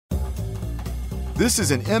This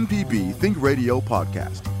is an MPB Think Radio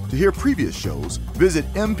podcast. To hear previous shows, visit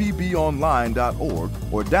mpbonline.org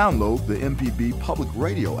or download the MPB Public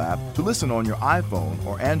Radio app to listen on your iPhone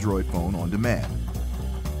or Android phone on demand.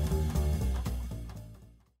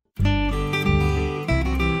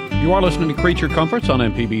 You are listening to Creature Comforts on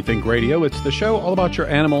MPB Think Radio. It's the show all about your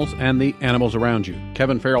animals and the animals around you.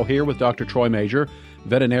 Kevin Farrell here with Dr. Troy Major,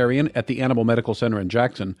 veterinarian at the Animal Medical Center in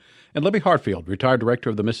Jackson, and Libby Hartfield, retired director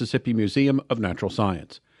of the Mississippi Museum of Natural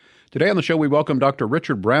Science. Today on the show, we welcome Dr.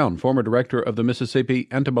 Richard Brown, former director of the Mississippi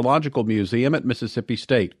Entomological Museum at Mississippi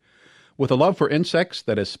State. With a love for insects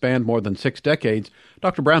that has spanned more than 6 decades,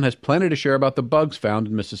 Dr. Brown has plenty to share about the bugs found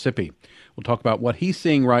in Mississippi. We'll talk about what he's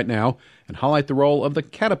seeing right now and highlight the role of the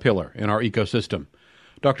caterpillar in our ecosystem.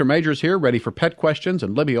 Dr. Major's here, ready for pet questions,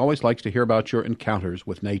 and Libby always likes to hear about your encounters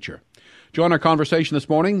with nature. Join our conversation this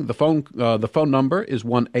morning. The phone number is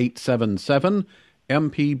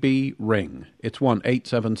 1-877-MPB-RING. It's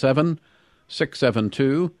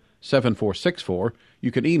 1-877-672-7464.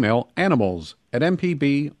 You can email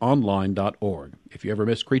animals@mpbonline.org. If you ever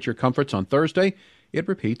miss Creature Comforts on Thursday, it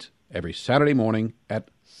repeats every Saturday morning at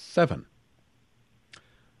 7.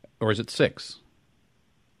 Or is it 6?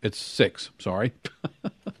 It's 6, sorry. I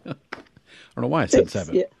don't know why I said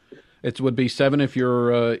 7. Yeah. It would be 7 if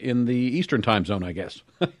you're in the Eastern time zone, I guess.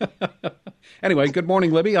 Anyway, good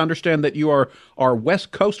morning, Libby. I understand that you are our West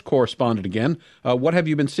Coast correspondent again. What have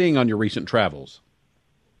you been seeing on your recent travels?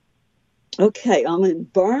 Okay, I'm in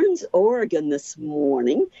Burns, Oregon this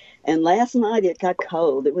morning, and last night it got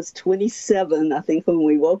cold. It was 27, I think, when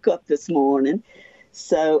we woke up this morning.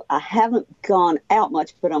 So I haven't gone out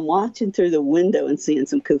much, but I'm watching through the window and seeing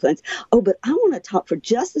some cool things. Oh, but I want to talk for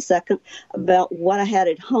just a second about what I had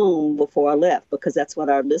at home before I left, because that's what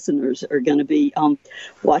our listeners are going to be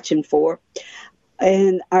watching for.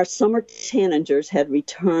 And our summer tanagers had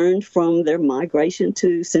returned from their migration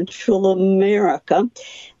to Central America.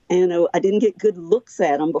 And I didn't get good looks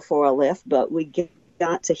at them before I left, but we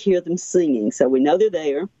got to hear them singing. So we know they're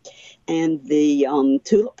there. And the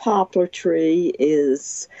tulip poplar tree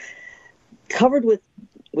is covered with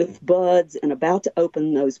buds and about to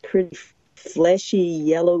open those pretty fleshy,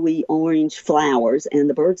 yellowy orange flowers. And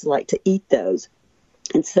the birds like to eat those.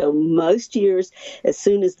 And so most years, as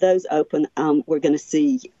soon as those open, we're going to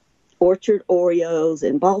see orchard orioles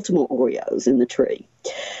and Baltimore orioles in the tree.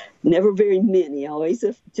 Never very many, always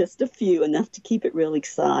just a few, enough to keep it real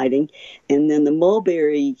exciting. And then the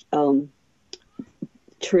mulberry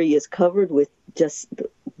tree is covered with just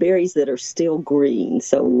berries that are still green.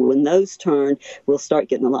 So when those turn, we'll start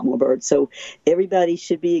getting a lot more birds. So everybody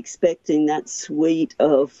should be expecting that suite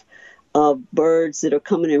of birds that are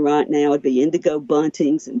coming in right now. It'd be indigo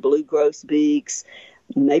buntings and blue grosbeaks,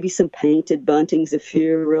 maybe some painted buntings if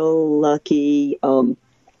you're real lucky.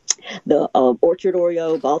 The orchard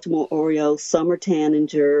oriole, Baltimore oriole, summer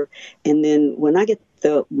tanager, and then when I get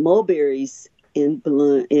the mulberries in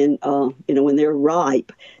bloom, when they're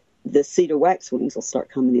ripe, the cedar waxwings will start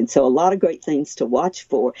coming in. So a lot of great things to watch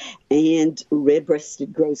for, and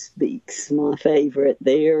red-breasted grosbeaks, my favorite.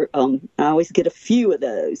 I always get a few of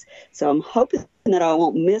those, so I'm hoping that I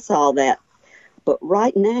won't miss all that. But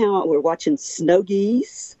right now we're watching snow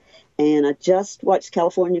geese. And I just watched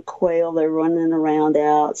California quail. They're running around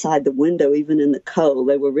outside the window, even in the cold.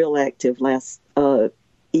 They were real active last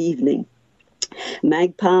evening.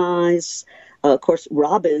 Magpies, of course,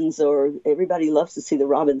 robins, everybody loves to see the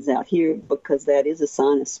robins out here because that is a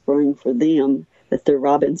sign of spring for them, that their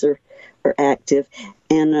robins are active.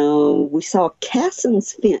 And we saw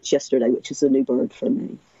Cassin's finch yesterday, which is a new bird for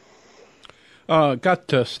me. Got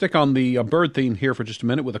to stick on the bird theme here for just a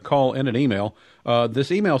minute with a call and an email. This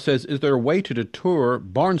email says, is there a way to deter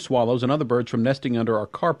barn swallows and other birds from nesting under our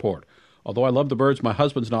carport? Although I love the birds, my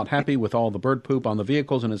husband's not happy with all the bird poop on the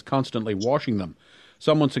vehicles and is constantly washing them.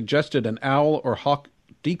 Someone suggested an owl or hawk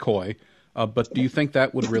decoy, but do you think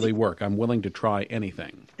that would really work? I'm willing to try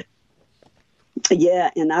anything. Yeah,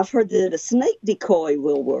 and I've heard that a snake decoy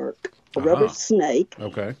will work, a rubber snake.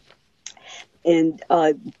 Okay. And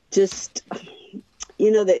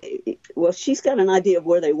she's got an idea of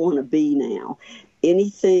where they want to be now.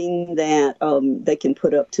 Anything that they can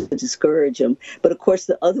put up to discourage them. But, of course,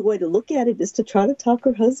 the other way to look at it is to try to talk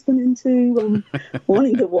her husband into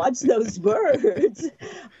wanting to watch those birds.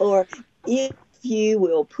 Or if you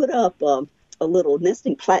will put up a little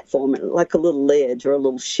nesting platform, like a little ledge or a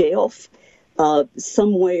little shelf,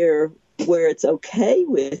 somewhere where it's okay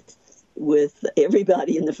with with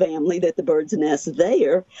everybody in the family that the birds nest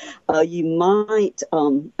there, you might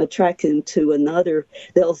attract them to another.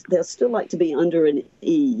 They'll still like to be under an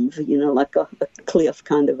eave, like a cliff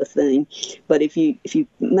kind of a thing. But if you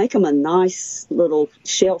make them a nice little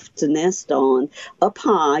shelf to nest on up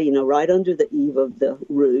high, right under the eave of the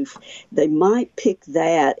roof, they might pick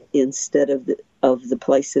that instead of the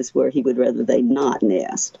places where he would rather they not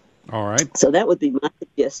nest. All right. So that would be my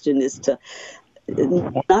suggestion, is to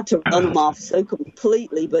not to run them off so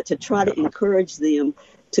completely, but to try to encourage them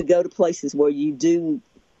to go to places where you do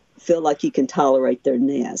feel like you can tolerate their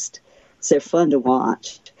nest. So they're fun to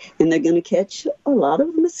watch. And they're going to catch a lot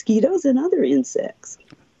of mosquitoes and other insects.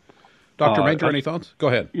 Dr. Major, any thoughts? Go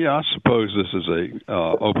ahead. Yeah, I suppose this is a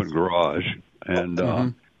open garage.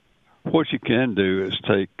 And what you can do is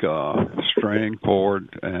take string,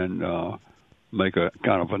 cord, and make a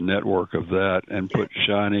kind of a network of that and put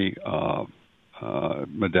shiny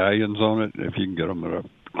medallions on it, if you can get them at a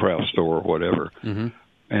craft store or whatever. Mm-hmm.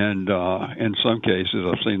 And in some cases,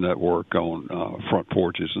 I've seen that work on front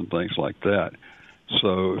porches and things like that.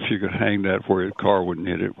 So if you could hang that where your car wouldn't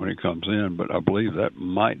hit it when it comes in, but I believe that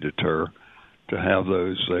might deter to have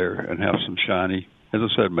those there and have some shiny, as I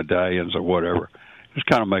said, medallions or whatever. Just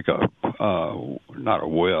kind of make not a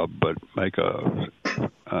web, but make a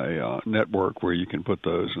network where you can put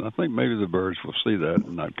those. And I think maybe the birds will see that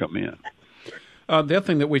and not come in. The other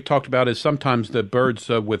thing that we talked about is sometimes the birds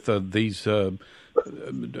with these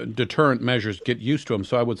deterrent measures get used to them.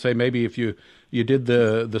 So I would say maybe if you did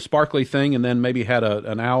the sparkly thing and then maybe had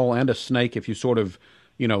an owl and a snake, if you sort of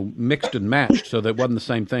mixed and matched so that it wasn't the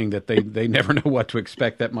same thing, that they never know what to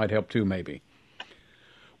expect, that might help too maybe.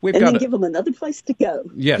 Then give them another place to go.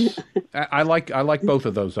 Yes, I like both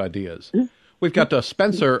of those ideas. We've got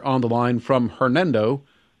Spencer on the line from Hernando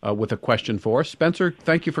with a question for us. Spencer,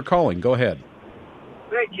 thank you for calling. Go ahead.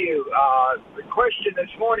 Thank you. The question this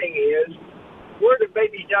morning is, where do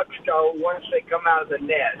baby ducks go once they come out of the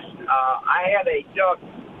nest? I had a duck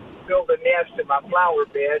build a nest in my flower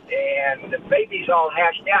bed, and the babies all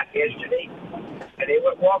hatched out yesterday, and they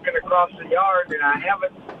went walking across the yard, and I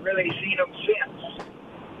haven't really seen them since.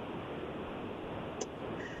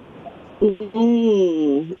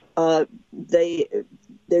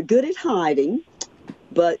 They're good at hiding,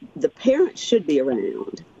 but the parents should be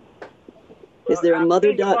around. Is there a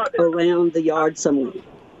mother duck around the yard somewhere?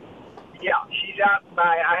 Yeah, she's out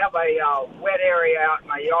I have a wet area out in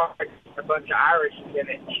my yard, a bunch of irises in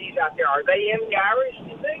it. She's out there. Are they in the iris, do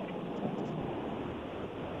you think?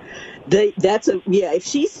 If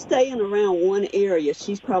she's staying around one area,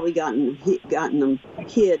 she's probably gotten them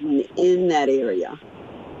hidden in that area.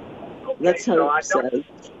 Okay, let's hope so.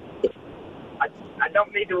 I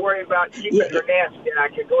don't need to worry about keeping her nest, and I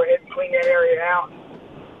can go ahead and clean that area out.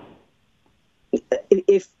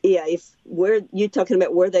 If where you're talking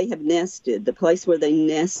about where they have nested, the place where they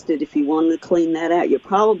nested, if you wanted to clean that out, you're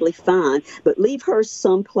probably fine. But leave her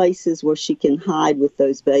some places where she can hide with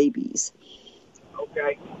those babies.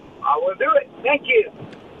 Okay, I will do it. Thank you.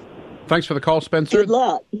 Thanks for the call, Spencer. Good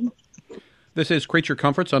luck. This is Creature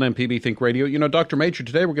Comforts on MPB Think Radio. Dr. Major,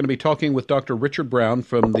 today we're going to be talking with Dr. Richard Brown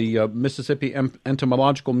from the Mississippi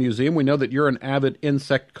Entomological Museum. We know that you're an avid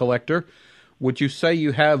insect collector. Would you say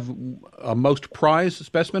you have a most prized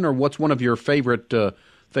specimen, or what's one of your favorite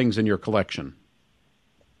things in your collection?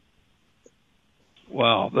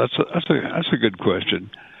 Wow, that's a good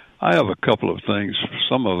question. I have a couple of things,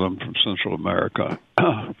 some of them from Central America.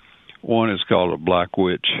 One is called a black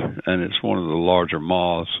witch, and it's one of the larger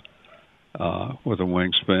moths with a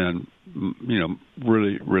wingspan,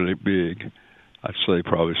 really, really big. I'd say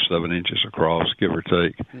probably 7 inches across, give or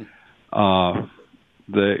take.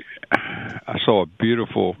 I saw a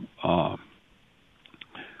beautiful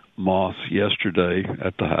moth yesterday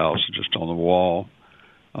at the house, just on the wall,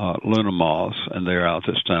 Luna moths, and they're out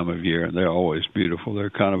this time of year, and they're always beautiful. They're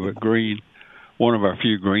kind of a green, one of our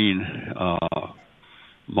few green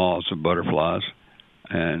moths or butterflies,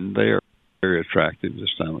 and they are very attractive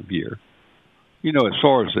this time of year. As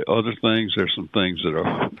far as the other things, there's some things that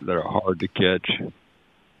are hard to catch.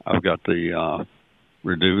 I've got the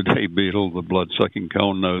Reduvidae beetle, the blood-sucking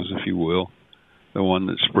cone nose, if you will, the one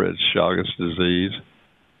that spreads Chagas disease.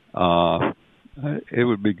 It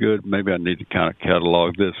would be good. Maybe I need to kind of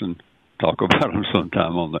catalog this and talk about them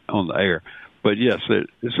sometime on the air. But yes,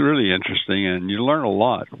 it's really interesting, and you learn a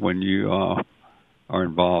lot when you are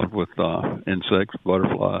involved with insects,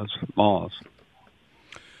 butterflies, moths.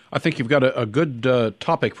 I think you've got a good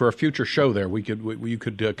topic for a future show there. You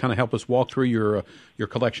could kind of help us walk through your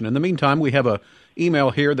collection. In the meantime, we have a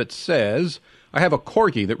email here that says, I have a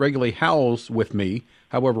corgi that regularly howls with me.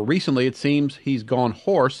 However, recently it seems he's gone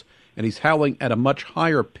hoarse and he's howling at a much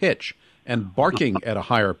higher pitch and barking at a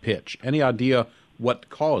higher pitch. Any idea what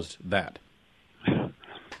caused that?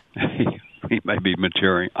 He may be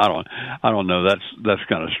maturing. I don't know. That's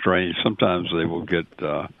kind of strange. Sometimes they will get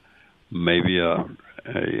maybe a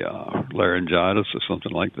laryngitis or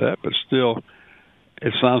something like that, but still,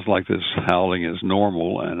 it sounds like this howling is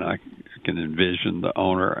normal, and I can envision the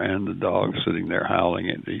owner and the dog sitting there howling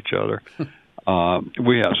at each other.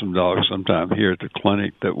 We have some dogs sometimes here at the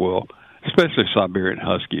clinic that will, especially Siberian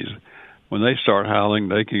Huskies, when they start howling,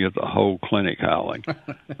 they can get the whole clinic howling.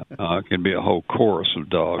 It can be a whole chorus of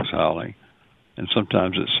dogs howling. And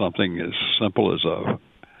sometimes it's something as simple as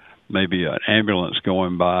maybe an ambulance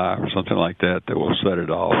going by or something like that will set it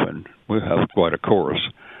off, and we'll have quite a chorus.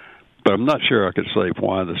 But I'm not sure I could say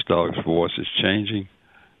why this dog's voice is changing,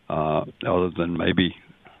 other than maybe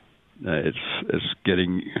it's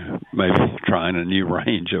getting, maybe trying a new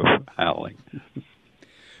range of howling.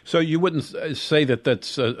 So you wouldn't say that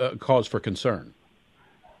that's a cause for concern?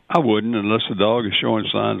 I wouldn't, unless the dog is showing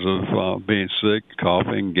signs of being sick,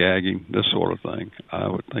 coughing, gagging, this sort of thing. I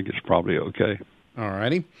would think it's probably okay. All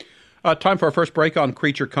righty. Time for our first break on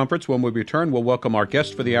Creature Comforts. When we return, we'll welcome our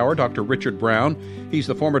guest for the hour, Dr. Richard Brown. He's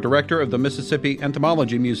the former director of the Mississippi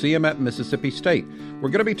Entomology Museum at Mississippi State. We're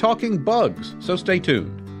going to be talking bugs, so stay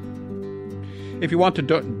tuned. If you want to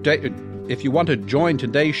join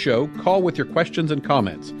today's show, call with your questions and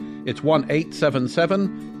comments. It's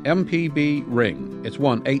 1-877-MPB-RING. It's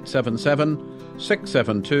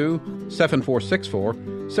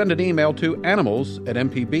 1-877-672-7464. Send an email to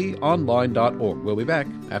animals@mpbonline.org. We'll be back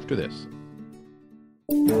after this.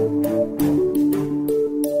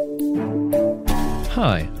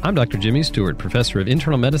 Hi, I'm Dr. Jimmy Stewart, professor of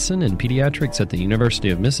internal medicine and pediatrics at the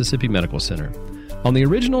University of Mississippi Medical Center. On the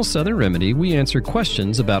original Southern Remedy, we answer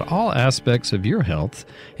questions about all aspects of your health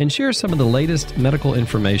and share some of the latest medical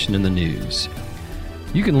information in the news.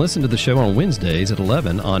 You can listen to the show on Wednesdays at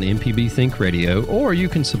 11 on MPB Think Radio, or you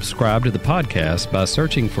can subscribe to the podcast by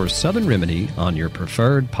searching for Southern Remedy on your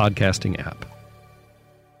preferred podcasting app.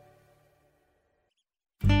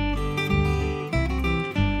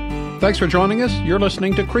 Thanks for joining us. You're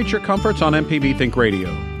listening to Creature Comforts on MPB Think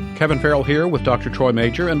Radio. Kevin Farrell here with Dr. Troy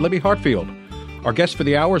Major and Libby Hartfield. Our guest for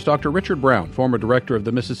the hour is Dr. Richard Brown, former director of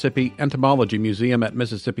the Mississippi Entomology Museum at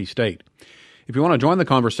Mississippi State. If you want to join the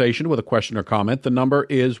conversation with a question or comment, the number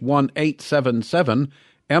is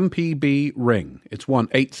 1-877-MPB-RING. It's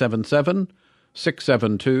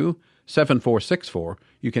 1-877-672-7464.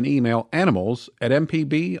 You can email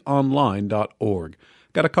animals@mpbonline.org.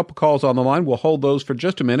 Got a couple calls on the line. We'll hold those for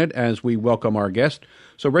just a minute as we welcome our guest.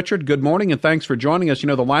 So, Richard, good morning, and thanks for joining us. You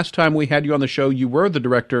know, the last time we had you on the show, you were the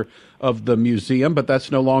director of the museum, but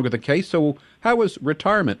that's no longer the case. So how is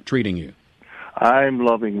retirement treating you? I'm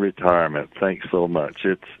loving retirement. Thanks so much.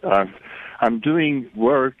 I'm doing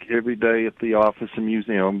work every day at the office and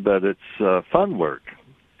museum, but it's fun work,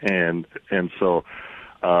 and so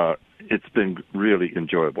it's been really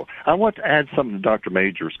enjoyable. I want to add something to Dr.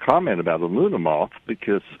 Major's comment about the Luna moth,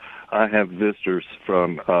 because I have visitors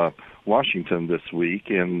from Washington this week,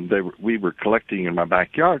 and we were collecting in my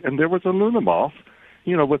backyard, and there was a Luna moth,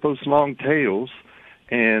 you know, with those long tails.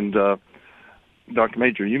 And Dr.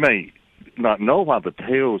 Major, you may not know why the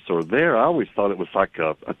tails are there. I always thought it was like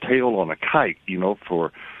a tail on a kite, you know,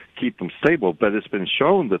 for keep them stable, but it's been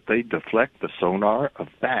shown that they deflect the sonar of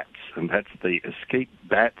bats, and that's they escape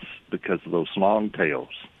bats because of those long tails.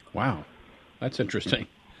 Wow, that's interesting.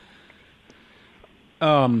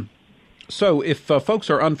 So if folks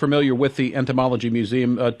are unfamiliar with the Entomology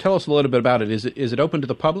Museum, tell us a little bit about it. Is it open to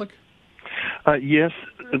the public? Yes,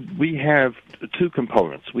 we have two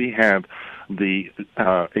components. We have the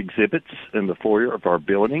exhibits in the foyer of our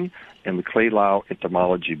building and the Clay Lyle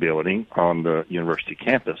Entomology Building on the university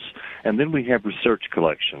campus. And then we have research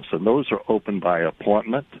collections, and those are open by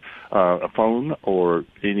appointment, a phone, or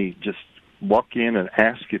just walk in and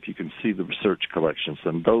ask if you can see the research collections.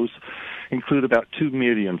 And those include about 2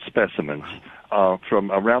 million specimens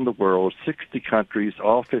from around the world, 60 countries,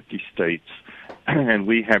 all 50 states. And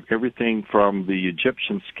we have everything from the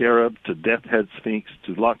Egyptian scarab to death head sphinx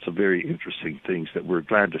to lots of very interesting things that we're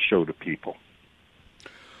glad to show to people.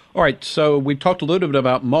 All right, so we talked a little bit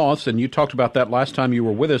about moths, and you talked about that last time you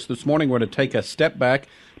were with us. This morning we're going to take a step back,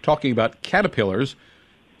 talking about caterpillars.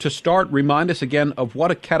 To start, remind us again of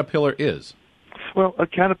what a caterpillar is. Well, a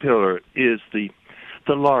caterpillar is the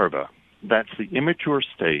larva. That's the immature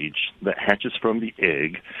stage that hatches from the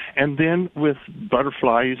egg. And then with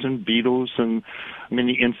butterflies and beetles and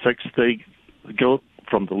many insects, they go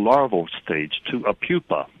from the larval stage to a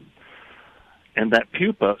pupa. And that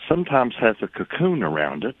pupa sometimes has a cocoon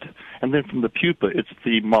around it, and then from the pupa, it's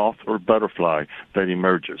the moth or butterfly that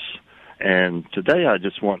emerges. And today I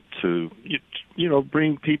just want to,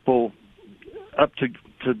 bring people up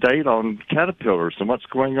to date on caterpillars and what's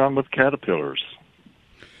going on with caterpillars.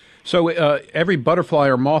 So every butterfly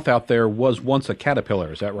or moth out there was once a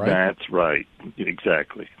caterpillar, is that right? That's right,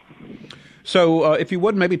 exactly. So if you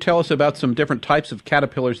would, maybe tell us about some different types of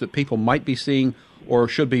caterpillars that people might be seeing or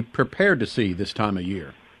should be prepared to see this time of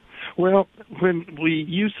year. Well, when we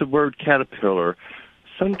use the word caterpillar,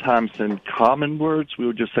 sometimes in common words, we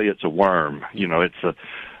would just say it's a worm. It's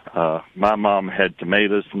my mom had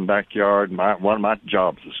tomatoes in the backyard. One of my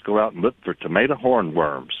jobs was to go out and look for tomato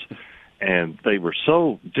hornworms. And they were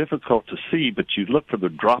so difficult to see, but you look for the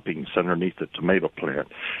droppings underneath the tomato plant.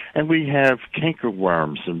 And we have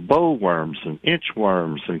cankerworms and bowworms and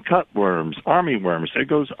inchworms and cutworms, armyworms. It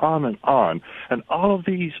goes on. And all of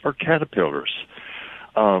these are caterpillars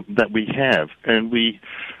that we have. And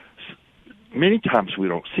many times we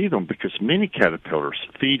don't see them because many caterpillars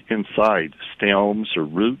feed inside stems or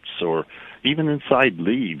roots or even inside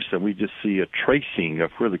leaves, and we just see a tracing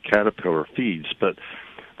of where the caterpillar feeds. But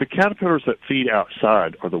the caterpillars that feed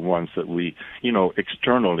outside are the ones that we,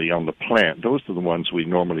 externally on the plant. Those are the ones we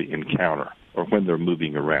normally encounter or when they're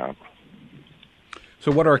moving around.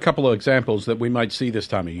 So what are a couple of examples that we might see this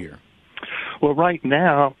time of year? Well, right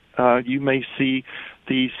now, you may see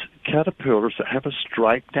these caterpillars that have a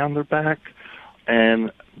stripe down their back,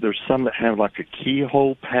 and there's some that have like a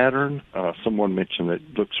keyhole pattern. Someone mentioned that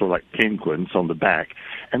it looks sort of like penguins on the back,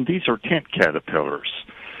 and these are tent caterpillars.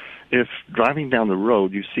 If driving down the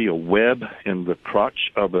road, you see a web in the crotch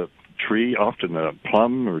of a tree, often a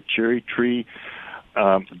plum or cherry tree,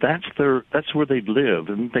 that's where they live,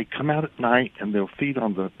 and they come out at night and they'll feed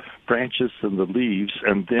on the branches and the leaves,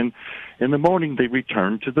 and then in the morning they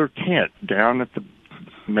return to their tent down at the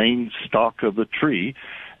main stalk of the tree,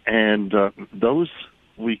 and those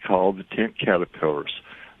we call the tent caterpillars.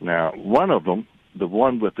 Now, one of them, the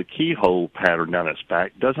one with the keyhole pattern down its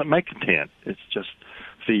back, doesn't make a tent. It's just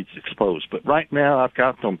feeds exposed. But right now I've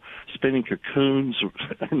got them spinning cocoons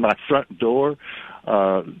in my front door,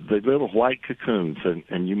 the little white cocoons,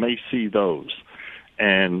 and you may see those.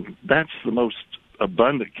 And that's the most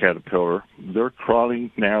abundant caterpillar. They're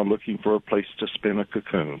crawling now looking for a place to spin a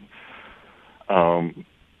cocoon.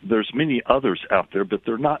 There's many others out there, but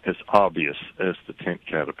they're not as obvious as the tent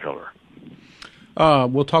caterpillar.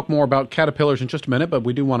 We'll talk more about caterpillars in just a minute, but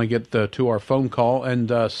we do want to get to our phone call.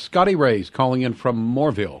 And Scotty Ray's calling in from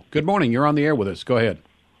Moorville. Good morning. You're on the air with us. Go ahead.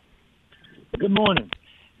 Good morning.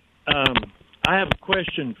 I have a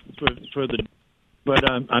question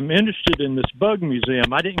but I'm interested in this bug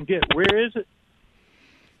museum. I didn't get, where is it?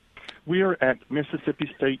 We are at Mississippi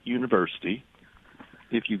State University.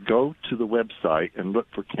 If you go to the website and look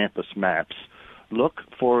for campus maps, look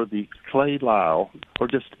for the Clay Lyle or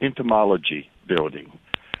just entomology building.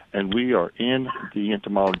 And we are in the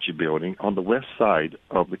entomology building on the west side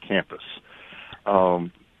of the campus.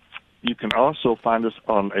 You can also find us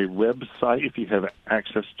on a website if you have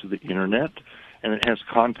access to the internet, and it has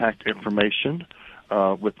contact information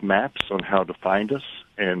with maps on how to find us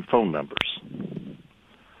and phone numbers.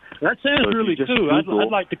 That sounds really cool.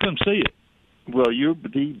 I'd like to come see it. Well, you're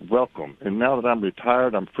welcome. And now that I'm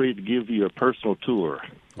retired, I'm free to give you a personal tour.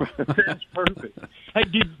 That's perfect. Hey,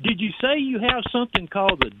 did you say you have something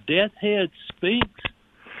called the Death Head Sphinx?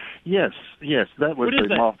 Yes. That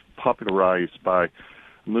was popularized by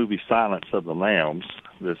the movie Silence of the Lambs.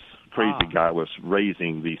 This crazy guy was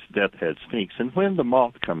raising these Death Head Sphinx. And when the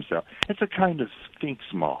moth comes out, it's a kind of sphinx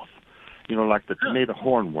moth, like the tomato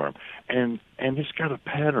hornworm. And it's got a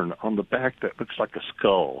pattern on the back that looks like a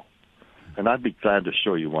skull. And I'd be glad to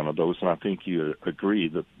show you one of those, and I think you agree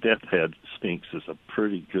that Death Head Sphinx is a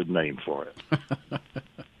pretty good name for it.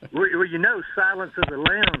 Well, Silence of the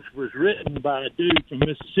Lambs was written by a dude from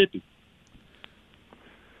Mississippi.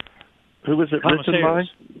 Who was it Thomas written Harris.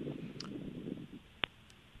 by?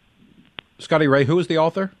 Scotty Ray, who is the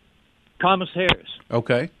author? Thomas Harris.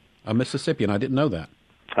 Okay. A Mississippian. I didn't know that.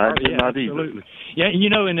 I did not absolutely. Either.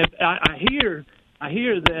 Yeah, and I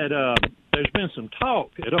hear that there's been some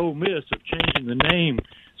talk at Ole Miss of changing the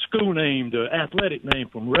school name to athletic name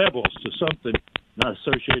from Rebels to something not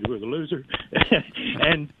associated with a loser.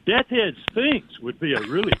 And Death Head Sphinx would be a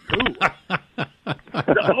really cool.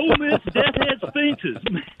 The Ole Miss Death Head Sphinxes.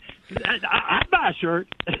 I'd buy a shirt.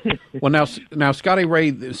 Well, now, Scotty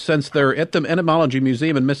Ray, since they're at the Entomology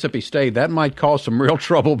Museum in Mississippi State, that might cause some real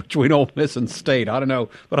trouble between Ole Miss and State. I don't know,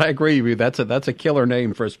 but I agree with you. That's a killer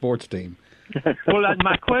name for a sports team. Well,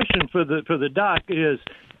 my question for the doc is,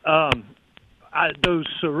 those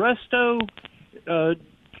Seresto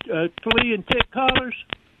flea and tick collars.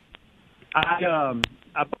 I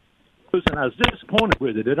was disappointed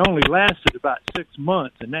with it. It only lasted about 6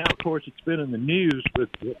 months, and now, of course, it's been in the news with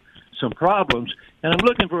some problems. And I'm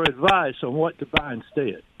looking for advice on what to buy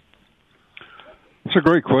instead. It's a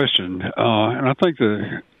great question, and I think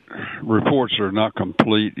the reports are not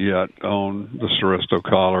complete yet on the Seresto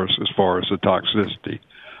collars as far as the toxicity.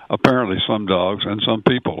 Apparently, some dogs and some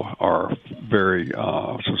people are very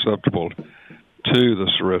susceptible to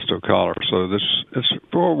the Seresto collar. So this is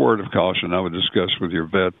for a word of caution I would discuss with your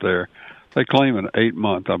vet there. They claim an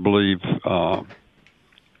 8-month, I believe,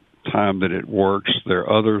 time that it works. There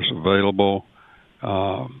are others available.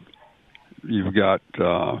 You've got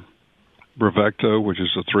Brevecto, which is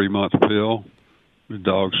a 3-month pill. The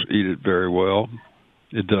dogs eat it very well.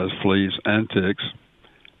 It does fleas and ticks.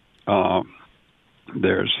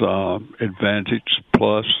 There's Advantage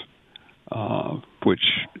Plus,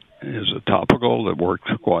 which is a topical that works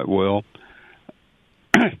quite well.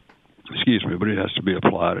 Excuse me, but it has to be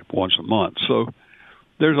applied once a month. So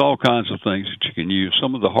there's all kinds of things that you can use.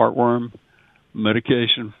 Some of the heartworm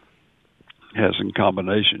medication has in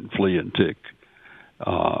combination flea and tick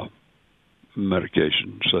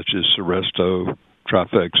medication, such as Seresto,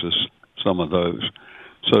 Trifexis, some of those.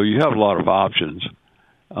 So you have a lot of options.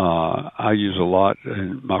 I use a lot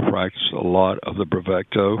in my practice, a lot of the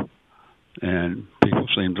Brevecto, and people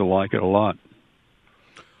seem to like it a lot.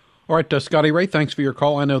 All right, Scotty Ray, thanks for your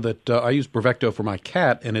call. I know that I use Brevecto for my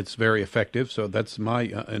cat, and it's very effective, so that's my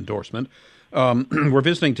endorsement. We're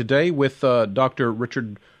visiting today with Dr.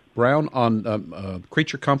 Richard Brown on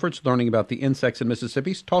creature comforts, learning about the insects in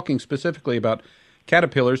Mississippi, talking specifically about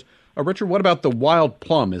caterpillars. Richard, what about the wild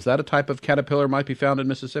plum? Is that a type of caterpillar might be found in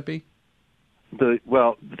Mississippi? The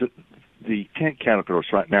tent caterpillars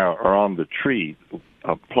right now are on the tree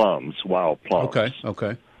of plums, wild plums.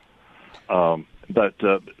 Okay. But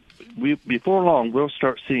before long, we'll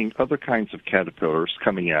start seeing other kinds of caterpillars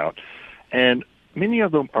coming out, and many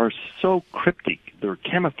of them are so cryptic. They're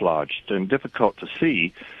camouflaged and difficult to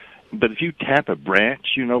see. But if you tap a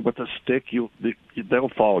branch, with a stick, they'll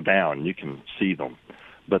fall down. You can see them.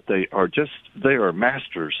 But they are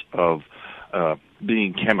masters of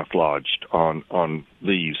being camouflaged on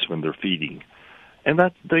leaves when they're feeding. And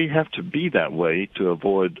that they have to be that way to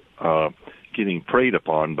avoid getting preyed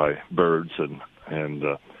upon by birds and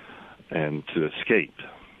to escape.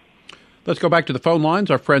 Let's go back to the phone lines.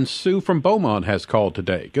 Our friend Sue from Beaumont has called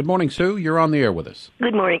today. Good morning, Sue. You're on the air with us.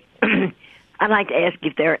 Good morning. I'd like to ask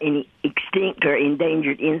if there are any extinct or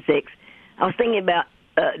endangered insects. I was thinking about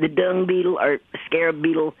the dung beetle or scarab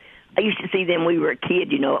beetle. I used to see them when we were a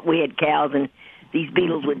kid. We had cows, and these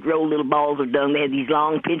beetles would roll little balls of dung. They had these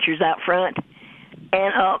long pinchers out front,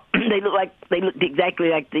 and they looked exactly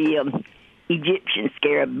like the Egyptian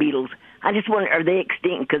scarab beetles. I just wonder, are they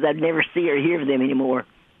extinct? Because I'd never see or hear of them anymore.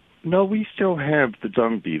 No, we still have the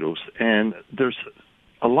dung beetles, and there's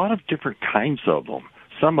a lot of different kinds of them.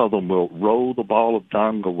 Some of them will roll the ball of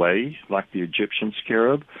dung away, like the Egyptian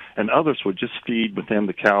scarab, and others will just feed within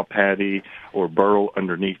the cow patty or burrow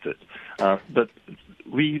underneath it. But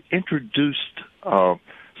we introduced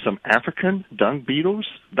some African dung beetles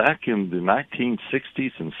back in the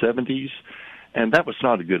 1960s and 70s, and that was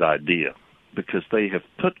not a good idea because they have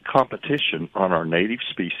put competition on our native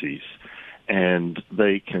species, and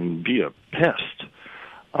they can be a pest.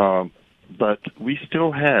 But we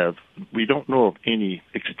don't know of any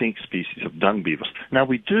extinct species of dung beetles. Now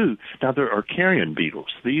there are carrion beetles.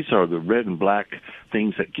 These are the red and black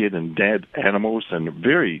things that get in dead animals and are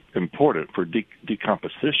very important for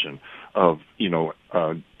decomposition of,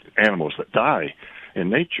 animals that die in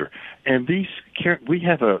nature. And we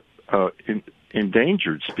have an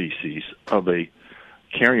endangered species of a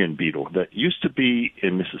carrion beetle that used to be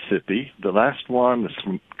in Mississippi. The last one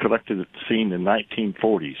was collected at the scene in the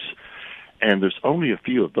 1940s. And there's only a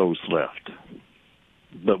few of those left.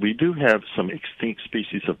 But we do have some extinct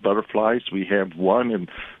species of butterflies. We have one in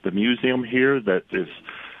the museum here that is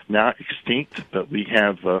now extinct, but we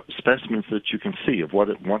have specimens that you can see of what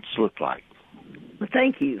it once looked like. Well,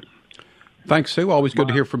 thank you. Thanks, Sue. Always good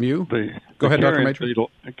to hear from you. Go ahead, Dr. Major.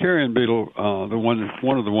 The carrion beetle,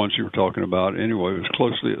 one of the ones you were talking about, anyway, was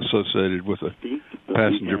closely associated with a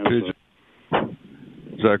passenger pigeon.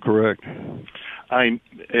 Is that correct? I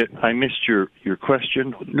missed your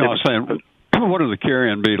question. No, I'm saying one of the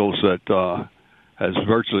carrion beetles that has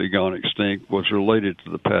virtually gone extinct was related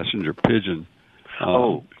to the passenger pigeon.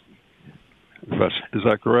 Is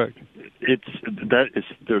that correct?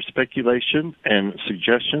 There's speculation and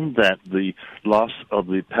suggestion that the loss of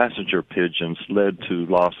the passenger pigeons led to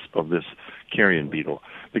loss of this carrion beetle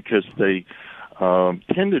because they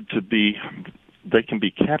tended to be they can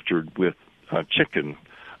be captured with chickens,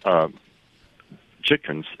 and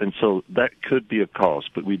so that could be a cause,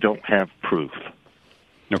 but we don't have proof.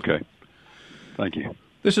 Okay. Thank you.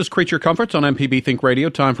 This is Creature Comforts on MPB Think Radio.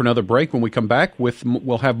 Time for another break. When we come back,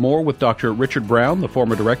 we'll have more with Dr. Richard Brown, the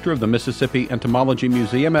former director of the Mississippi Entomology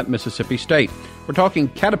Museum at Mississippi State. We're talking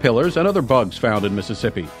caterpillars and other bugs found in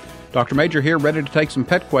Mississippi. Dr. Major here, ready to take some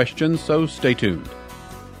pet questions, so stay tuned.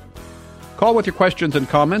 Call with your questions and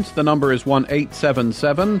comments. The number is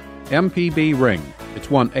 1-877-MPB-RING. It's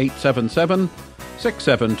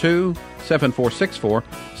 1-877-672-7464.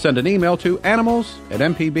 Send an email to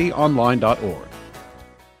animals@mpbonline.org.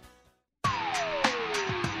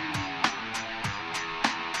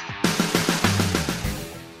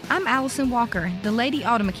 I'm Allison Walker, the Lady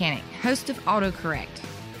Auto Mechanic, host of AutoCorrect.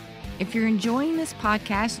 If you're enjoying this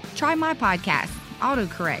podcast, try my podcast,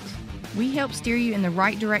 AutoCorrect. We help steer you in the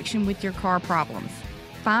right direction with your car problems.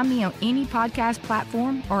 Find me on any podcast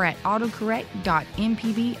platform or at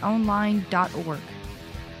autocorrect.mpbonline.org.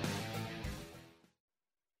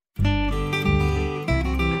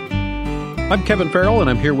 I'm Kevin Farrell, and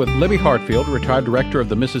I'm here with Libby Hartfield, retired director of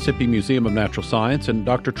the Mississippi Museum of Natural Science, and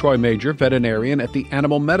Dr. Troy Major, veterinarian at the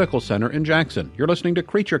Animal Medical Center in Jackson. You're listening to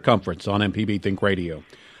Creature Comforts on MPB Think Radio.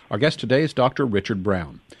 Our guest today is Dr. Richard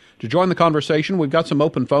Brown. To join the conversation, we've got some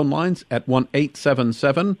open phone lines at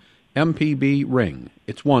 1-877-MPB-RING.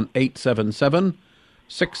 It's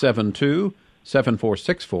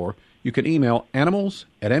 1-877-672-7464. You can email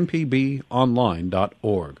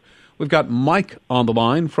animals@mpbonline.org. We've got Mike on the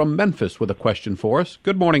line from Memphis with a question for us.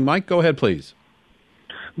 Good morning, Mike. Go ahead, please.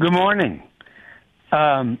 Good morning.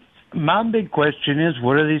 My big question is,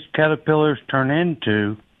 what do these caterpillars turn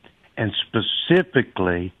into? And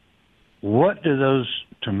specifically, what do those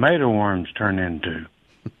tomato worms turn into?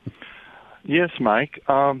 Yes, Mike.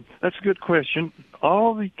 That's a good question.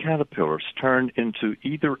 All the caterpillars turn into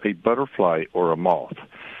either a butterfly or a moth.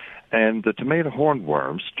 And the tomato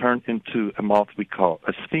hornworms turn into a moth we call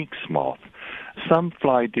a sphinx moth. Some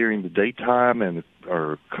fly during the daytime and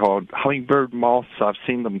are called hummingbird moths. I've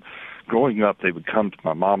seen them growing up. They would come to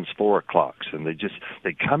my mom's 4 o'clocks, and they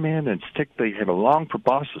come in and they have a long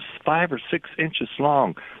proboscis, 5 or 6 inches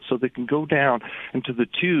long, so they can go down into the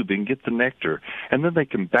tube and get the nectar. And then they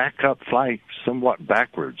can back up, fly somewhat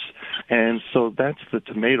backwards. And so that's the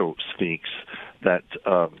tomato sphinx that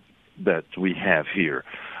we have here.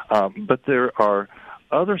 But there are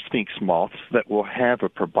other sphinx moths that will have a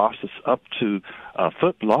proboscis up to a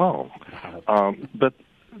foot long. But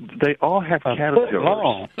they all have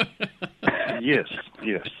caterpillars. Yes.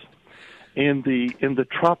 In the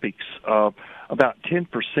tropics, about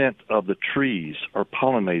 10% of the trees are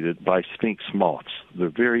pollinated by sphinx moths. They're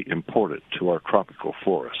very important to our tropical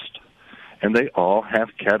forest. And they all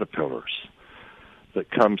have caterpillars.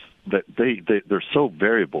 They're so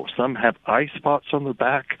variable. Some have eye spots on their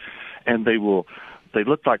back, and they look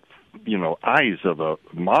like, eyes of a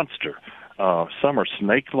monster. Some are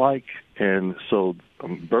snake-like, and so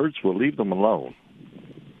birds will leave them alone.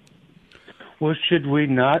 Well, should we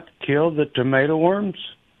not kill the tomato worms?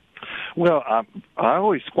 Well, I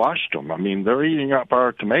always squashed them. I mean, they're eating up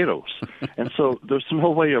our tomatoes, and so there's no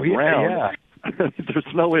way around. Yeah.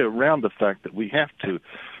 There's no way around the fact that we have to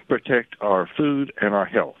protect our food and our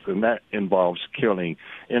health, and that involves killing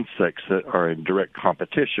insects that are in direct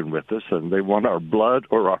competition with us, and they want our blood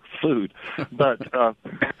or our food. But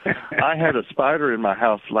I had a spider in my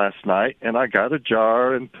house last night, and I got a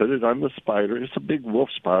jar and put it on the spider. It's a big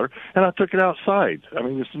wolf spider, and I took it outside. I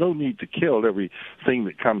mean, there's no need to kill everything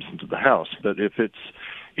that comes into the house, but if it's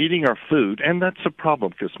eating our food, and that's a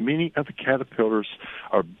problem because many of the caterpillars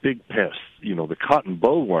are big pests. The cotton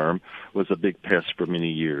bowworm was a big pest for many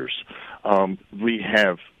years. We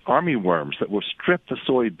have armyworms that will strip the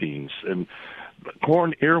soybeans, and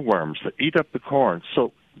corn earworms that eat up the corn.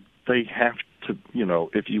 So they have to,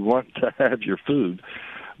 if you want to have your food,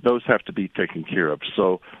 those have to be taken care of.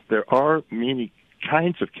 So there are many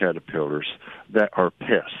kinds of caterpillars that are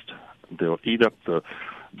pests. They'll eat up the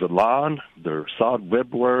lawn, they're sod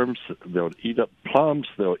webworms, they'll eat up plums,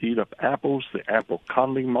 they'll eat up apples, the apple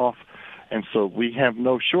codling moth, and so we have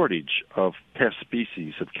no shortage of pest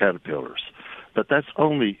species of caterpillars. But that's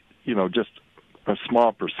only, just a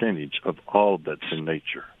small percentage of all that's in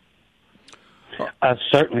nature. I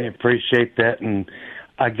certainly appreciate that, and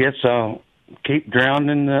I guess I'll keep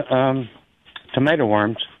drowning the tomato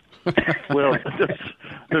worms. Well,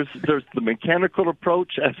 there's the mechanical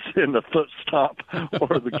approach, as in the foot stop,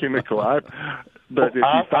 or the chemical. But if you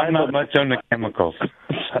find I'm not much on the chemicals.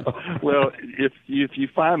 So. Well, if you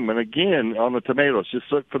find them, and again on the tomatoes,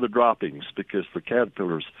 just look for the droppings because the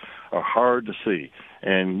caterpillars are hard to see.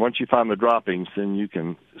 And once you find the droppings, then you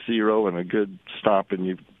can zero and a good stop,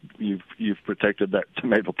 and you've protected that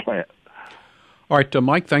tomato plant. All right,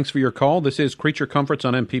 Mike, thanks for your call. This is Creature Comforts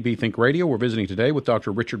on MPB Think Radio. We're visiting today with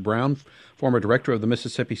Dr. Richard Brown, former director of the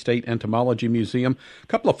Mississippi State Entomology Museum. A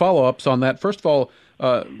couple of follow-ups on that. First of all,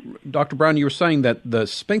 Dr. Brown, you were saying that the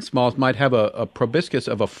sphinx moths might have a proboscis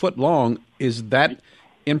of a foot long. Is that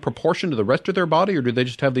in proportion to the rest of their body, or do they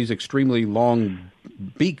just have these extremely long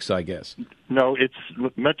beaks, I guess? No,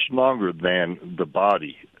 it's much longer than the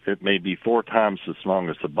body. It may be 4 times as long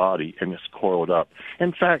as the body, and it's coiled up.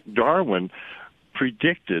 In fact, Darwin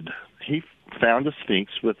predicted, he found a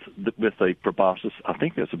sphinx with a proboscis, I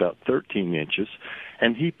think that's about 13 inches,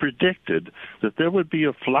 and he predicted that there would be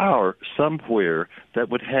a flower somewhere that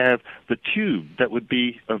would have the tube that would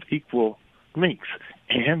be of equal length,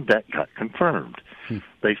 and that got confirmed.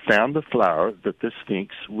 They found the flower that the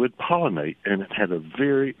sphinx would pollinate, and it had a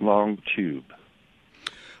very long tube.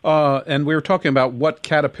 And we were talking about what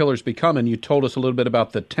caterpillars become, and you told us a little bit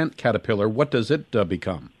about the tent caterpillar. What does it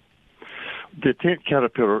become? The tent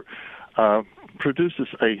caterpillar produces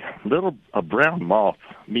a brown moth,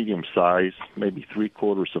 medium size, maybe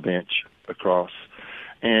 3/4 of an inch across,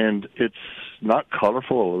 and it's not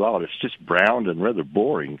colorful at all. It's just brown and rather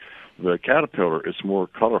boring. The caterpillar is more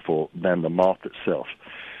colorful than the moth itself,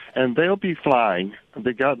 and they'll be flying.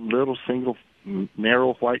 They got little single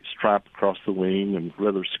narrow white stripe across the wing and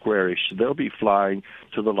rather squarish. They'll be flying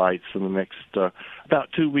to the lights in the next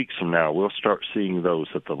about 2 weeks from now. We'll start seeing those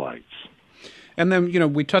at the lights. And then,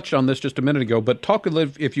 we touched on this just a minute ago, but talk a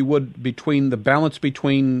little, if you would, between the balance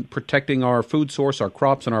between protecting our food source, our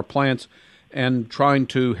crops and our plants, and trying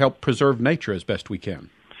to help preserve nature as best we can.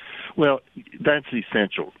 Well, that's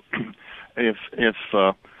essential. If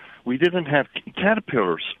we didn't have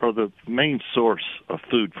caterpillars are the main source of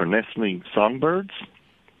food for nestling songbirds.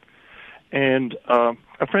 And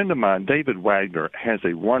a friend of mine, David Wagner, has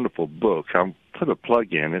a wonderful book. I'll put a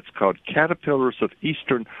plug in. It's called Caterpillars of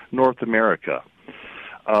Eastern North America,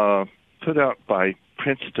 put out by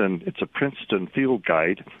Princeton. It's a Princeton field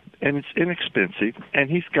guide, and it's inexpensive, and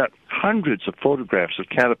he's got hundreds of photographs of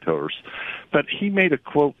caterpillars. But he made a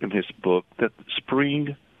quote in his book that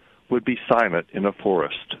spring would be silent in a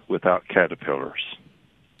forest without caterpillars.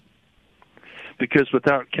 Because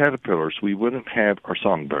without caterpillars, we wouldn't have our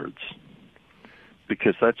songbirds.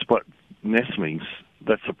 Because that's what nestlings,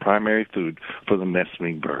 that's the primary food for the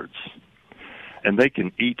nestling birds. And they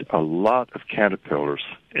can eat a lot of caterpillars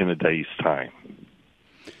in a day's time.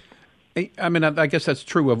 I mean, I guess that's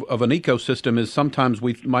true of an ecosystem, is sometimes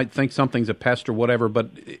we might think something's a pest or whatever,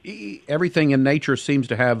 but everything in nature seems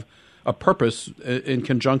to have a purpose in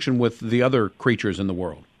conjunction with the other creatures in the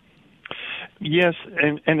world. Yes,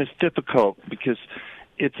 and it's difficult because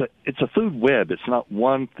it's a food web. It's not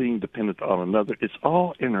one thing dependent on another. It's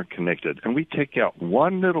all interconnected, and we take out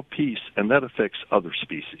one little piece, and that affects other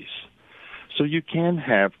species. So you can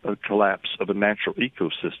have a collapse of a natural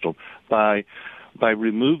ecosystem by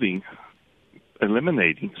eliminating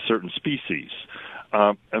certain species.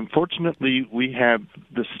 Unfortunately, we have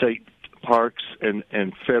the state parks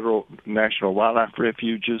and federal national wildlife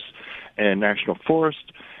refuges and national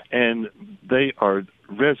forests, and they are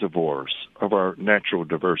reservoirs of our natural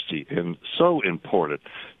diversity and so important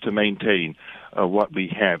to maintain what we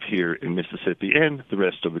have here in Mississippi and the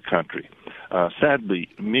rest of the country. Sadly,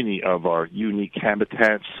 many of our unique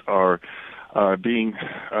habitats are being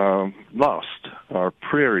lost. Our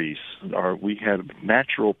prairies, we have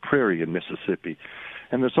natural prairie in Mississippi,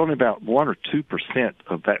 and there's only about 1 or 2%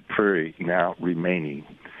 of that prairie now remaining.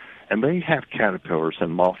 And they have caterpillars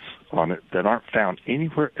and moths on it that aren't found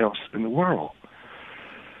anywhere else in the world.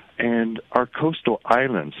 And our coastal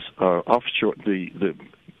islands, offshore,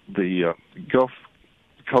 the Gulf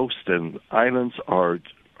Coast and islands are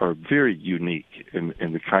very unique in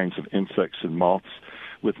the kinds of insects and moths,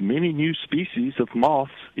 with many new species of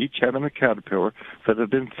moths, each having a caterpillar, that have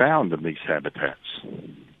been found in these habitats.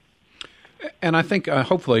 And I think,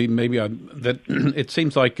 hopefully, maybe that it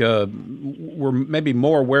seems like we're maybe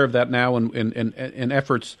more aware of that now in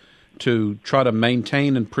efforts to try to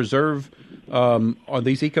maintain and preserve. Are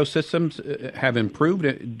these ecosystems have improved?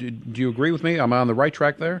 Do you agree with me? Am I on the right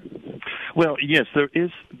track there? Well, yes, there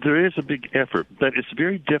is a big effort, but it's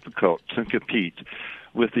very difficult to compete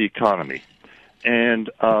with the economy. And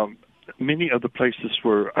many of the places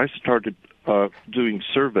where I started doing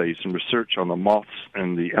surveys and research on the moths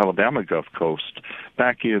in the Alabama Gulf Coast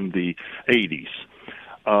back in the 80s,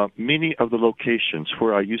 Many of the locations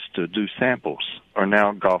where I used to do samples are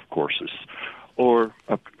now golf courses or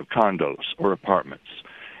condos or apartments.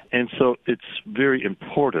 And so it's very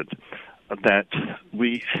important that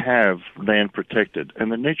we have land protected.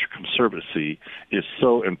 And the Nature Conservancy is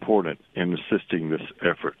so important in assisting this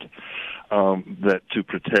effort, that to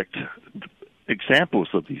protect examples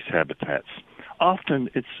of these habitats. Often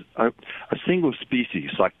it's a single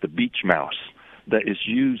species like the beach mouse that is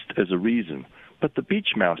used as a reason. But the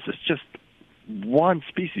beach mouse is just one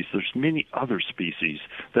species. There's many other species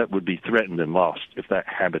that would be threatened and lost if that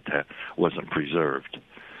habitat wasn't preserved.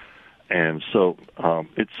 And so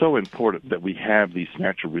it's so important that we have these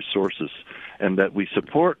natural resources and that we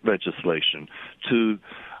support legislation to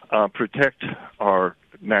protect our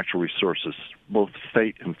natural resources, both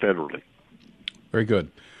state and federally. Very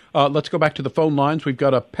good. Let's go back to the phone lines. We've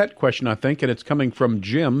got a pet question, I think, and it's coming from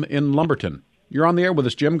Jim in Lumberton. You're on the air with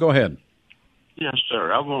us, Jim. Go ahead. Yes,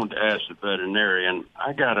 sir. I wanted to ask the veterinarian.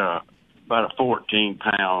 I got about a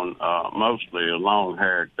 14-pound, mostly a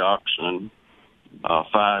long-haired dachshund,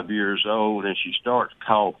 5 years old, and she starts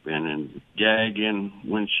coughing and gagging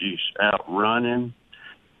when she's out running.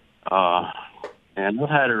 And I've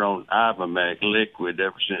had her on Ivomec liquid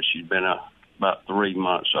ever since she's been about 3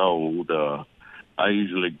 months old. I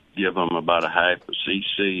usually give them about a half a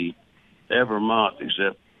cc every month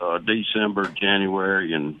except December,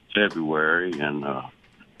 January, and February. And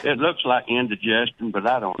it looks like indigestion, but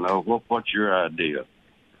I don't know. What's your idea?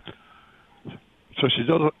 So she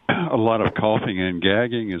does a lot of coughing and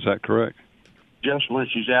gagging, is that correct? Just when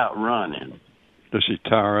she's out running. Does she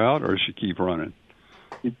tire out or does she keep running?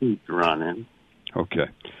 She keeps running. Okay.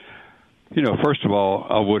 First of all,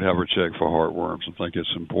 I would have her check for heartworms. I think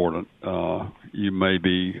it's important. You may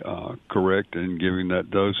be correct in giving that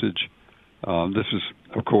dosage. This is,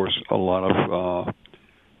 of course, a lot of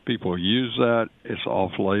people use that. It's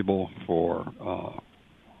off-label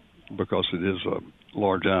because it is a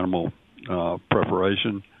large animal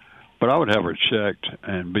preparation. But I would have her checked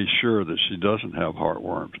and be sure that she doesn't have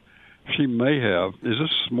heartworms. She may have. Is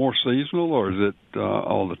this more seasonal or is it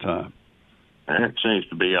all the time? It seems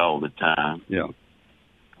to be all the time. Yeah.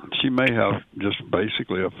 She may have just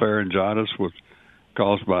basically a pharyngitis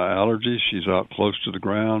caused by allergies. She's out close to the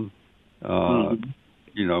ground,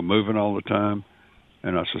 moving all the time.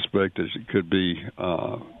 And I suspect that it could be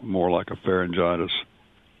more like a pharyngitis,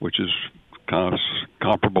 which is kind of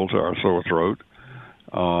comparable to our sore throat.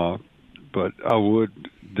 But I would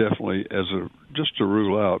definitely, just to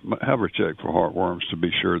rule out, have her check for heartworms to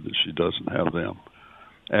be sure that she doesn't have them.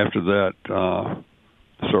 After that,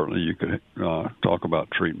 certainly you could talk about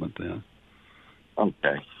treatment then.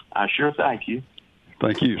 Okay. I sure thank you.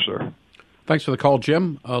 Thank you, sir. Thanks for the call,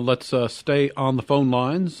 Jim. Let's stay on the phone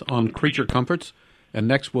lines on Creature Comforts. And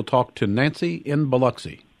next we'll talk to Nancy in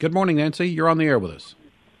Biloxi. Good morning, Nancy. You're on the air with us.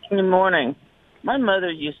 Good morning. My mother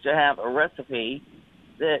used to have a recipe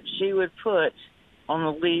that she would put on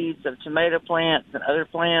the leaves of tomato plants and other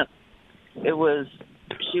plants.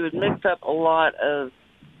 She would mix up a lot of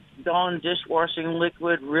Dawn dishwashing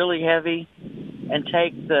liquid, really heavy, and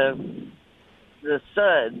take the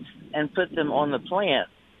suds and put them on the plant.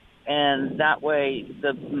 And that way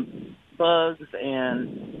the bugs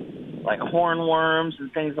and like hornworms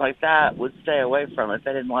and things like that would stay away from it.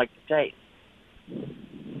 They didn't like the taste.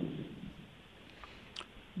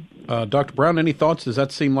 Dr. Brown, any thoughts? Does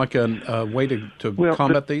that seem like a way to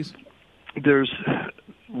combat these?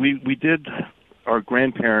 We did. Our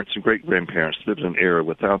grandparents and great-grandparents lived in an era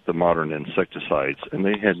without the modern insecticides, and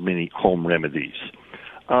they had many home remedies.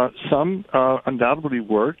 Some undoubtedly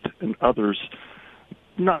worked, and others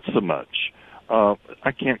not so much.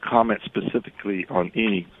 I can't comment specifically on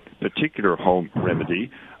any particular home remedy.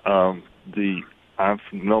 I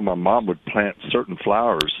know my mom would plant certain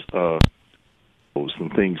flowers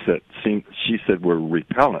and things that she said were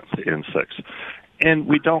repellent to insects. And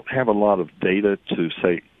we don't have a lot of data to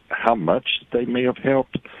say how much they may have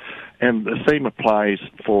helped. And the same applies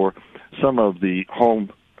for some of the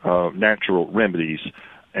home natural remedies.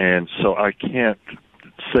 And so I can't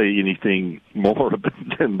say anything more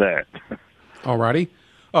than that. All righty.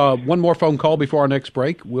 One more phone call before our next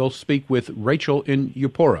break. We'll speak with Rachel in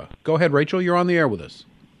Eupora. Go ahead, Rachel. You're on the air with us.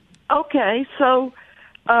 Okay, so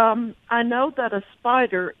I know that a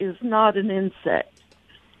spider is not an insect,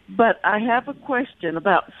 but I have a question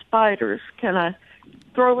about spiders. Can I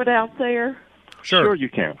throw it out there? Sure you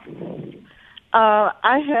can.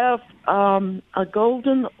 I have a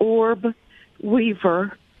golden orb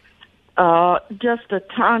weaver, just a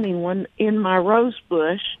tiny one, in my rose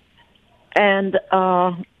bush, and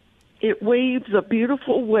it weaves a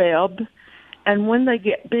beautiful web, And when they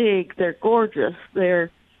get big, they're gorgeous.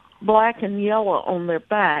 They're black and yellow on their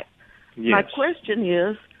back. Yes. My question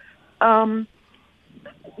is,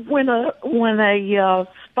 when a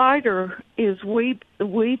spider is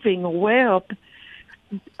weaving a web,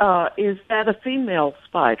 is that a female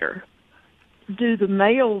spider? Do the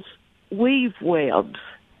males weave webs?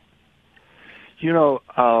 You know,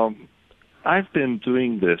 I've been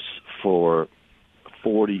doing this for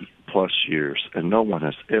 40 plus years, and no one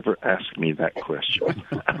has ever asked me that question.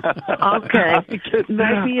 Okay.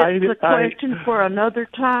 Maybe it's a question for another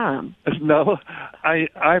time. No,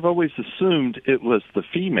 I've always assumed it was the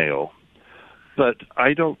female, but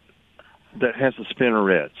I don't, that has the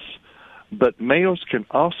spinnerets. But males can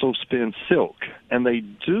also spin silk, and they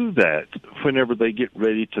do that whenever they get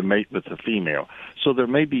ready to mate with the female. So there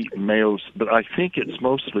may be males, but I think it's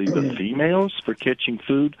mostly the females for catching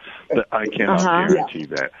food, but I cannot guarantee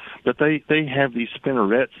that. But they have these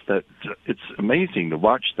spinnerets that it's amazing to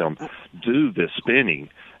watch them do this spinning.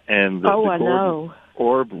 And the Gordon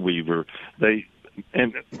orb weaver,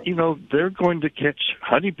 and you know, they're going to catch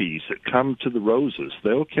honeybees that come to the roses.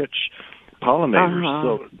 They'll catch pollinators,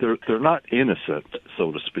 so they're not innocent,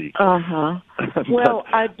 so to speak. Well,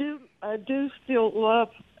 I do still love.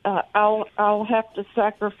 I'll have to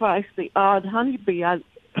sacrifice the odd honeybee. I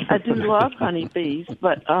do love honeybees,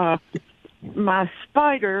 but my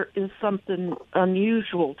spider is something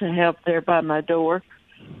unusual to have there by my door,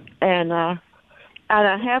 and I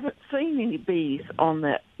haven't seen any bees on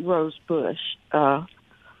that rose bush.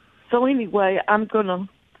 So anyway, I'm going to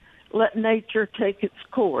let nature take its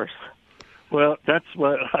course. Well, that's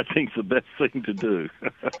what I think is the best thing to do.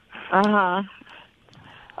 Okay,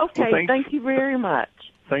 well, thank you very much.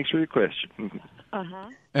 Thanks for your question.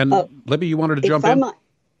 And Libby, you wanted to jump in?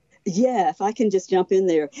 If I can just jump in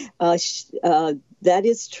there. That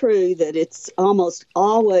is true that it's almost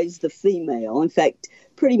always the female. In fact,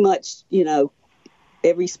 pretty much, you know,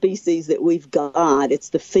 every species that we've got, it's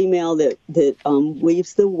the female that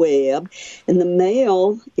weaves the web, and the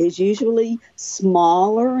male is usually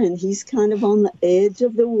smaller, and he's kind of on the edge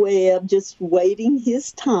of the web, just waiting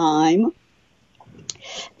his time.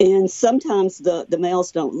 And sometimes the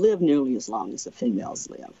males don't live nearly as long as the females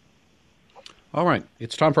live. All right,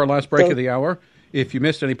 it's time for our last break of the hour. If you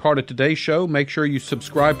missed any part of today's show, make sure you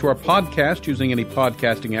subscribe to our podcast using any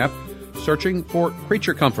podcasting app, searching for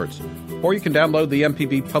Creature Comforts. Or you can download the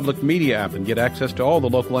MPB Public Media app and get access to all the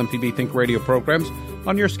local MPB Think Radio programs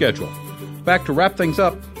on your schedule. Back to wrap things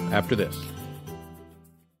up after this.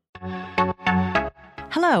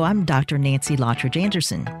 Hello, I'm Dr. Nancy Lottridge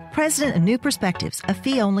Anderson, president of New Perspectives, a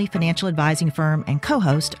fee-only financial advising firm and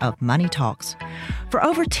co-host of Money Talks. For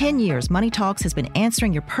over 10 years, Money Talks has been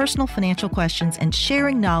answering your personal financial questions and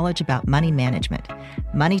sharing knowledge about money management.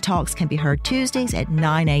 Money Talks can be heard Tuesdays at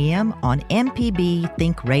 9 a.m. on MPB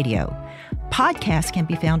Think Radio. Podcasts can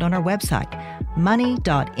be found on our website,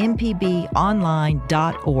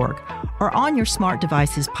 money.mpbonline.org, or on your smart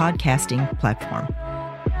device's podcasting platform.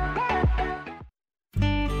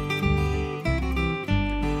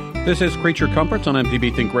 This is Creature Comforts on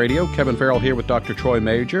MPB Think Radio. Kevin Farrell here with Dr. Troy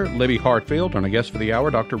Major, Libby Hartfield, and our guest for the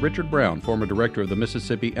hour, Dr. Richard Brown, former director of the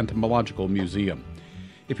Mississippi Entomological Museum.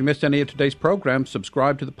 If you missed any of today's program,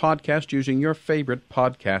 subscribe to the podcast using your favorite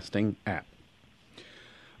podcasting app.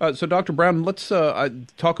 So, Dr. Brown, let's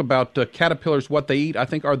talk about caterpillars, what they eat. I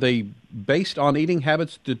think, are they based on eating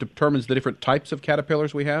habits that determines the different types of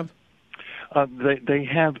caterpillars we have? They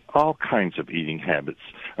have all kinds of eating habits.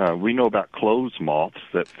 We know about clothes moths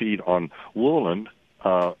that feed on woolens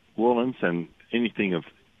and anything of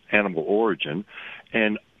animal origin.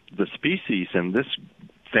 And the species in this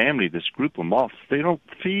family, this group of moths, they don't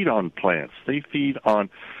feed on plants. They feed on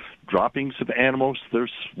droppings of animals.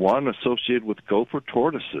 There's one associated with gopher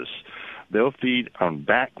tortoises. They'll feed on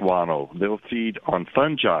bat guano. They'll feed on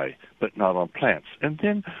fungi, but not on plants. And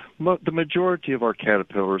then the majority of our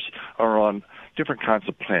caterpillars are on different kinds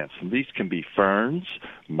of plants. And these can be ferns,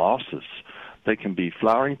 mosses. They can be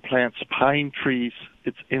flowering plants, pine trees.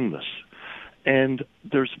 It's endless. And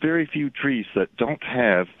there's very few trees that don't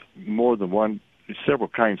have more than several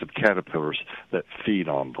kinds of caterpillars that feed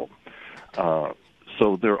on them.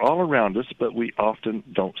 So they're all around us, but we often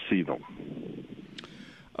don't see them.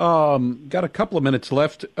 Got a couple of minutes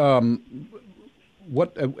left.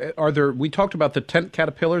 What are there? We talked about the tent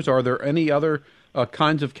caterpillars. Are there any other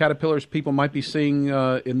kinds of caterpillars people might be seeing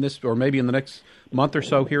in this, or maybe in the next month or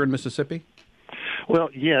so here in Mississippi? Well,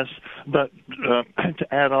 yes, but to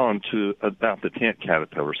add on to about the tent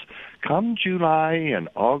caterpillars, come July and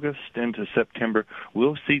August into September,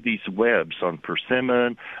 we'll see these webs on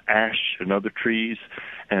persimmon, ash, and other trees,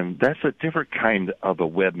 and that's a different kind of a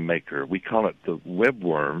web maker. We call it the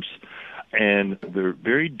webworms, and they're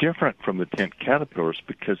very different from the tent caterpillars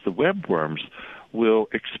because the webworms will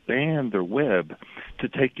expand their web to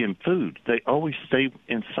take in food. They always stay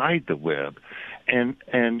inside the web. And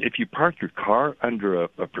if you park your car under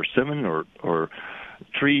a persimmon or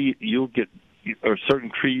tree, or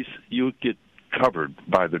certain trees, you'll get covered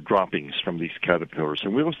by the droppings from these caterpillars.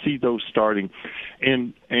 And we'll see those starting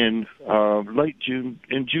in late June.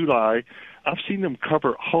 In July, I've seen them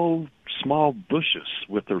cover whole small bushes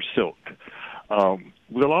with their silk.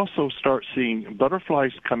 We'll also start seeing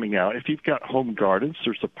butterflies coming out. If you've got home gardens,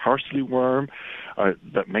 there's a parsley worm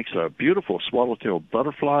that makes a beautiful swallowtail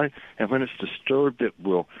butterfly, and when it's disturbed, it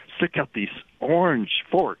will stick out these orange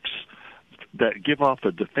forks that give off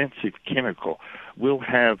a defensive chemical. We'll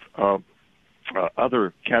have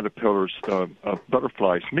other caterpillars,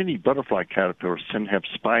 butterflies. Many butterfly caterpillars tend to have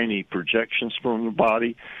spiny projections from the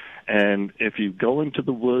body, and if you go into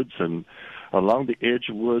the woods and along the edge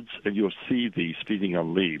of woods, and you'll see these feeding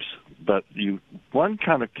on leaves. But one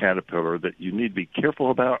kind of caterpillar that you need to be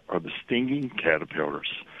careful about are the stinging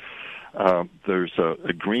caterpillars. There's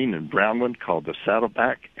a green and brown one called the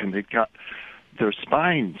saddleback, and they've got their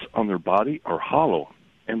spines on their body are hollow,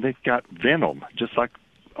 and they've got venom, just like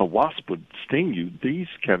a wasp would sting you. These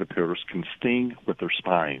caterpillars can sting with their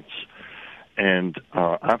spines. And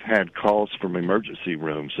I've had calls from emergency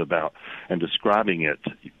rooms about and describing it,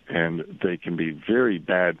 and they can be very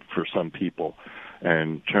bad for some people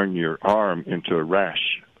and turn your arm into a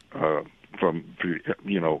rash from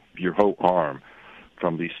your whole arm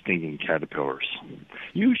from these stinging caterpillars.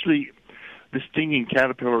 Usually, the stinging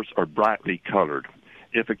caterpillars are brightly colored.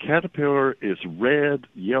 If a caterpillar is red,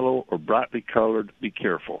 yellow, or brightly colored, be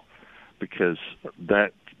careful because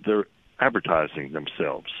they're advertising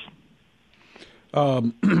themselves.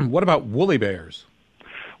 What about woolly bears?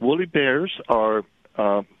 Woolly bears are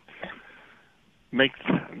make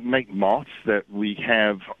moths that we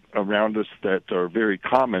have around us that are very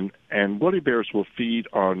common, and woolly bears will feed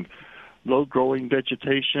on low-growing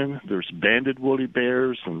vegetation. There's banded woolly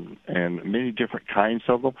bears and many different kinds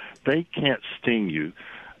of them. They can't sting you,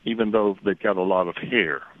 even though they've got a lot of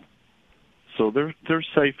hair. So they're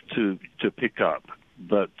safe to pick up,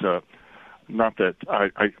 but not that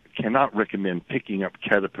I cannot recommend picking up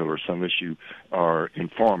caterpillars unless you are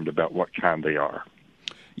informed about what kind they are.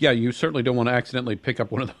 Yeah, you certainly don't want to accidentally pick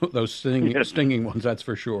up one of those stinging ones, that's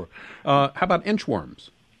for sure. How about inchworms?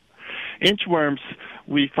 Inchworms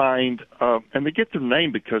we find, and they get their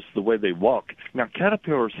name because of the way they walk. Now,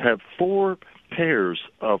 caterpillars have 4 pairs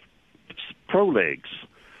of prolegs.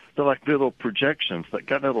 They're like little projections that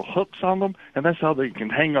got little hooks on them, and that's how they can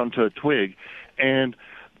hang onto a twig. And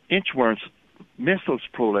inchworms miss those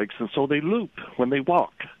prolegs, and so they loop when they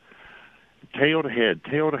walk, tail to head.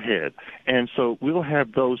 And so we'll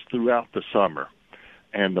have those throughout the summer.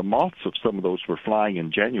 And the moths of some of those were flying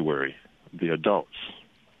in January, the adults.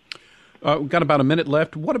 We've got about a minute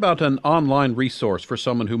left. What about an online resource for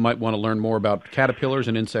someone who might want to learn more about caterpillars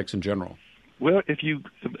and insects in general? Well, if you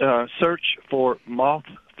search for Moth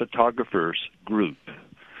Photographers Group,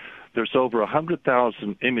 there's over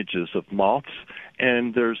 100,000 images of moths,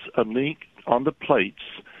 and there's a link on the plates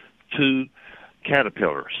to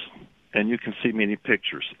caterpillars, and you can see many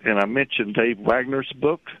pictures. And I mentioned Dave Wagner's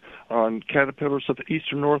book on caterpillars of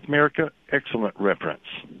eastern North America. Excellent reference.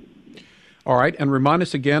 All right, and remind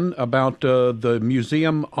us again about the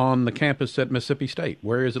museum on the campus at Mississippi State.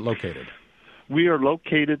 Where is it located? We are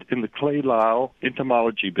located in the Clay Lyle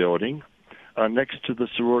Entomology Building, next to the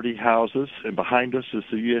sorority houses, and behind us is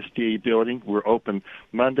the USDA building. We're open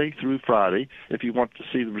Monday through Friday. If you want to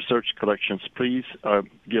see the research collections, please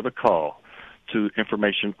give a call to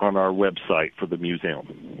information on our website for the museum.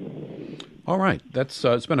 All right. That's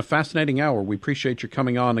it's been a fascinating hour. We appreciate you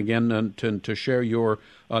coming on again to share your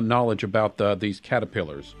knowledge about these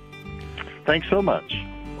caterpillars. Thanks so much.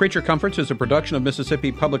 Creature Comforts is a production of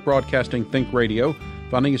Mississippi Public Broadcasting Think Radio.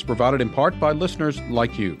 Funding is provided in part by listeners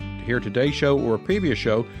like you. To hear today's show or a previous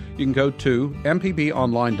show, you can go to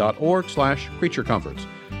mpbonline.org/creaturecomforts.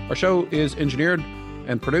 Our show is engineered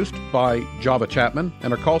and produced by Java Chapman,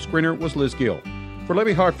 and our call screener was Liz Gill. For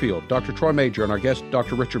Libby Hartfield, Dr. Troy Major, and our guest,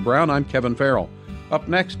 Dr. Richard Brown, I'm Kevin Farrell. Up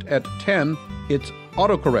next at 10, it's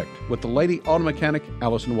AutoCorrect with the lady auto mechanic,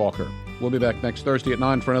 Allison Walker. We'll be back next Thursday at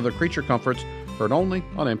 9 for another Creature Comforts, heard only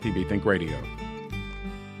on MPB Think Radio.